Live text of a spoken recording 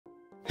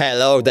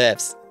Hello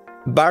devs!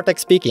 Bartek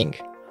speaking.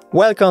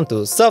 Welcome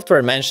to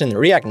Software Mention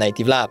React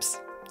Native Labs.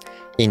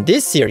 In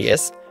this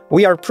series,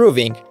 we are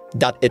proving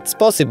that it's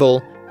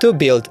possible to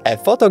build a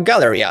photo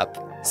gallery app,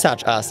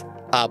 such as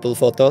Apple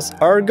Photos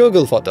or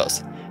Google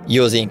Photos,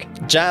 using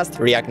just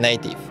React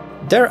Native.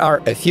 There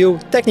are a few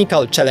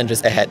technical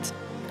challenges ahead.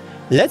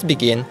 Let's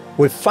begin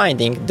with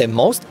finding the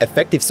most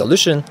effective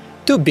solution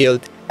to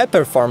build a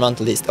performant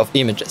list of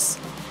images.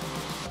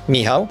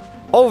 Michał,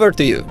 over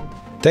to you.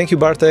 Thank you,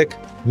 Bartek.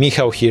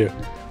 Michał here.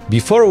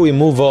 Before we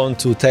move on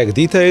to tech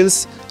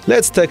details,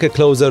 let's take a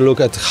closer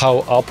look at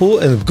how Apple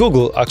and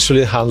Google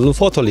actually handle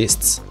photo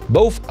lists.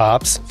 Both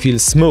apps feel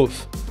smooth.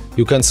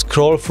 You can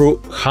scroll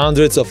through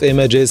hundreds of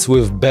images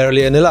with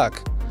barely any lag.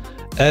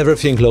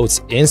 Everything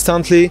loads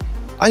instantly,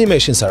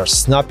 animations are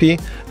snappy,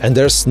 and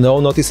there's no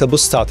noticeable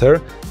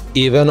stutter,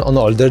 even on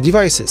older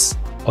devices.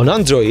 On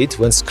Android,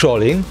 when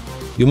scrolling,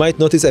 you might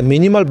notice a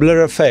minimal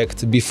blur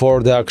effect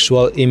before the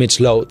actual image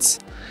loads.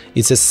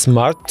 It's a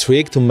smart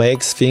trick to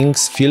make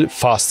things feel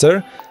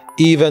faster,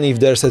 even if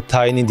there's a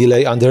tiny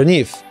delay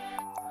underneath.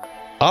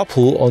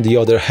 Apple, on the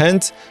other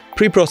hand,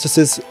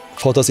 pre-processes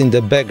photos in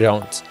the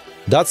background.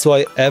 That's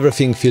why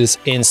everything feels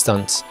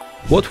instant.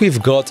 What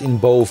we've got in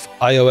both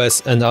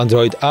iOS and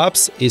Android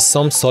apps is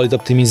some solid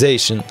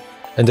optimization.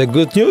 And the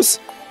good news?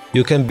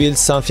 You can build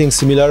something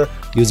similar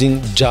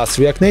using just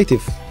React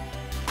Native.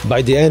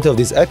 By the end of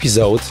this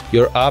episode,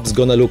 your app's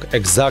gonna look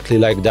exactly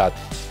like that.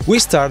 We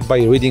start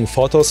by reading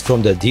photos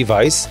from the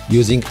device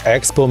using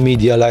Expo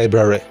Media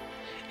Library.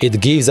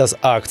 It gives us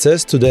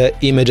access to the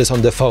images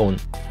on the phone.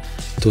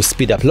 To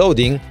speed up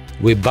loading,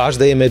 we batch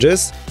the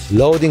images,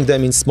 loading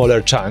them in smaller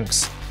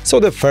chunks, so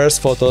the first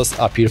photos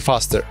appear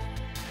faster.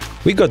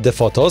 We got the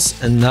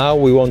photos and now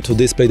we want to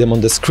display them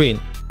on the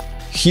screen.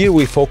 Here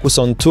we focus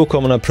on two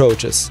common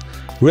approaches: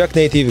 React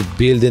Native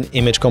built-in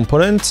image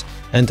component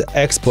and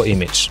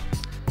expo-image.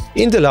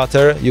 In the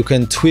latter, you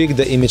can tweak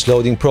the image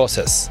loading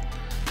process.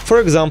 For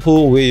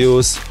example, we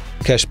use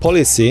cache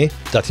policy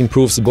that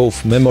improves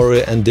both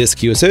memory and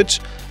disk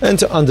usage,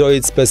 and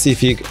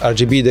Android-specific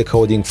RGB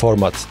decoding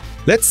format.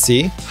 Let's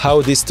see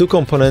how these two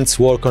components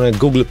work on a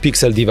Google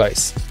Pixel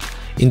device.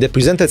 In the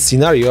presented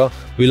scenario,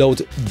 we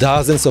load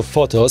dozens of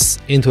photos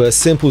into a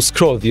simple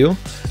scroll view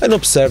and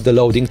observe the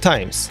loading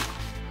times.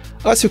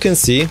 As you can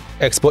see,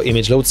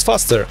 expo-image loads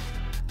faster,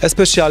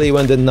 especially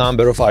when the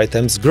number of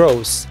items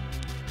grows.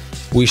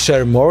 We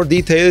share more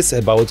details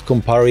about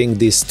comparing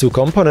these two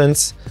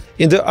components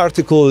in the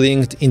article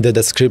linked in the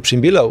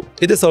description below.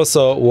 It is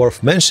also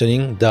worth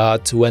mentioning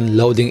that when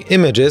loading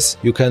images,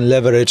 you can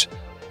leverage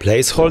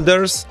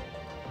placeholders,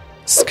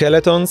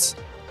 skeletons,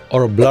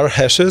 or blur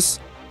hashes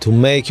to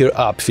make your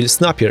app feel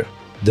snappier.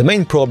 The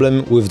main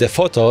problem with the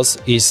photos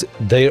is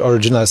their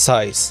original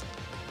size.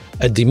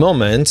 At the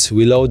moment,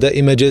 we load the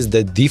images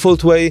the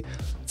default way,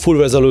 full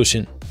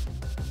resolution.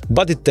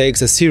 But it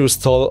takes a serious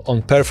toll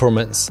on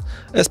performance,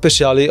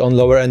 especially on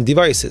lower-end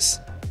devices.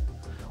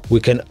 We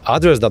can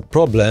address that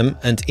problem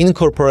and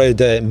incorporate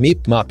the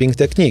Mipmapping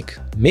technique.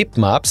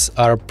 Mipmaps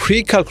are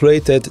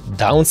pre-calculated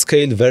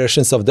downscaled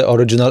versions of the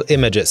original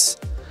images.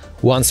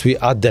 Once we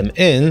add them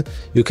in,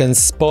 you can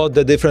spot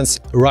the difference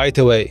right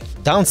away.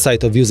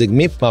 Downside of using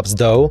Mipmaps,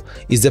 though,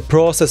 is the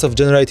process of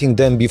generating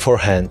them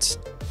beforehand.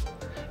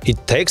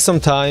 It takes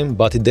some time,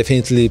 but it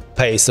definitely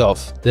pays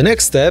off. The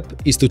next step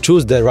is to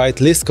choose the right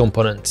list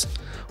component.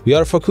 We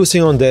are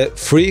focusing on the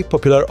three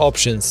popular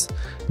options: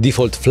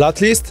 default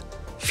FlatList,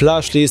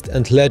 FlashList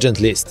and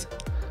LegendList.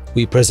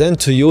 We present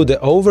to you the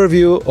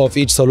overview of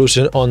each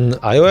solution on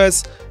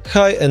iOS,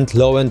 high and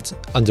low-end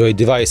Android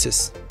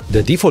devices.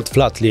 The default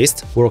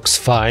FlatList works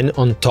fine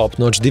on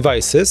top-notch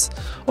devices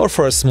or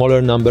for a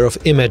smaller number of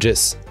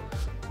images,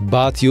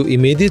 but you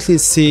immediately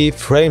see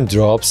frame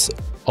drops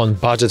on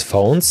budget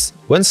phones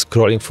when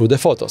scrolling through the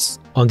photos.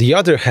 On the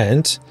other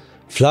hand,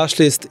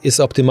 FlashList is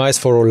optimized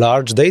for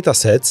large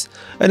datasets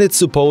and it's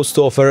supposed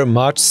to offer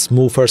much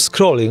smoother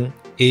scrolling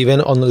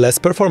even on less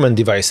performant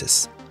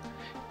devices.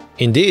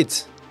 Indeed,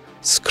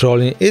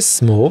 scrolling is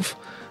smooth,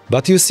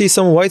 but you see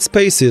some white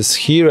spaces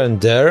here and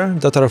there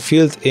that are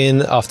filled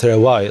in after a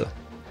while.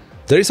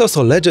 There is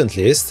also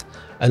LegendList,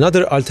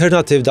 another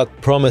alternative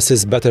that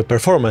promises better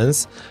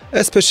performance,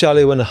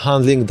 especially when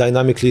handling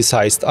dynamically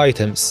sized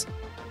items.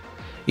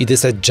 It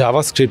is a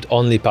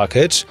JavaScript-only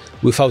package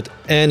without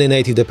any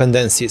native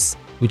dependencies,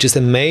 which is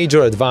a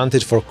major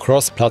advantage for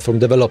cross-platform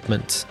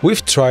development.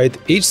 We've tried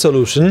each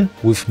solution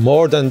with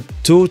more than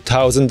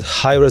 2000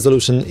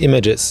 high-resolution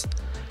images,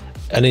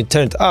 and it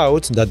turned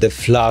out that the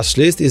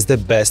FlashList is the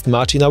best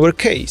match in our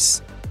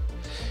case.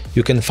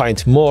 You can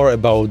find more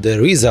about the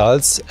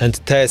results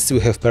and tests we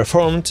have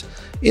performed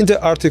in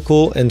the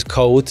article and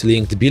code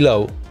linked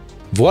below.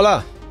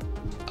 Voila!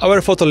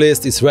 Our photo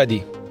list is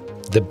ready.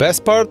 The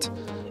best part?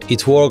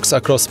 It works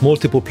across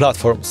multiple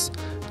platforms,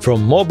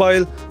 from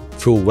mobile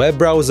through web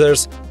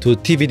browsers to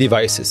TV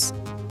devices.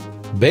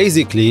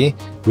 Basically,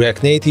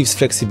 React Native's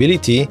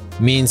flexibility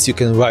means you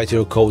can write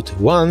your code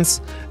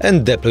once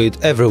and deploy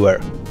it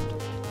everywhere.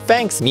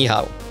 Thanks,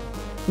 Michał.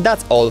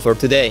 That's all for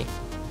today.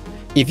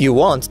 If you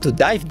want to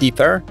dive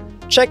deeper,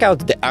 check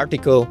out the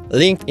article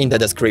linked in the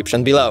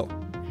description below.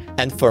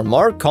 And for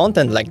more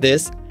content like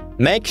this,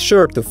 make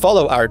sure to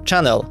follow our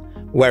channel,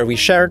 where we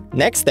share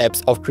next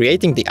steps of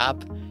creating the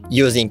app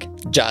using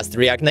just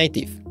React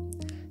Native.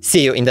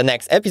 See you in the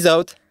next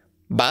episode.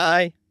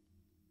 Bye!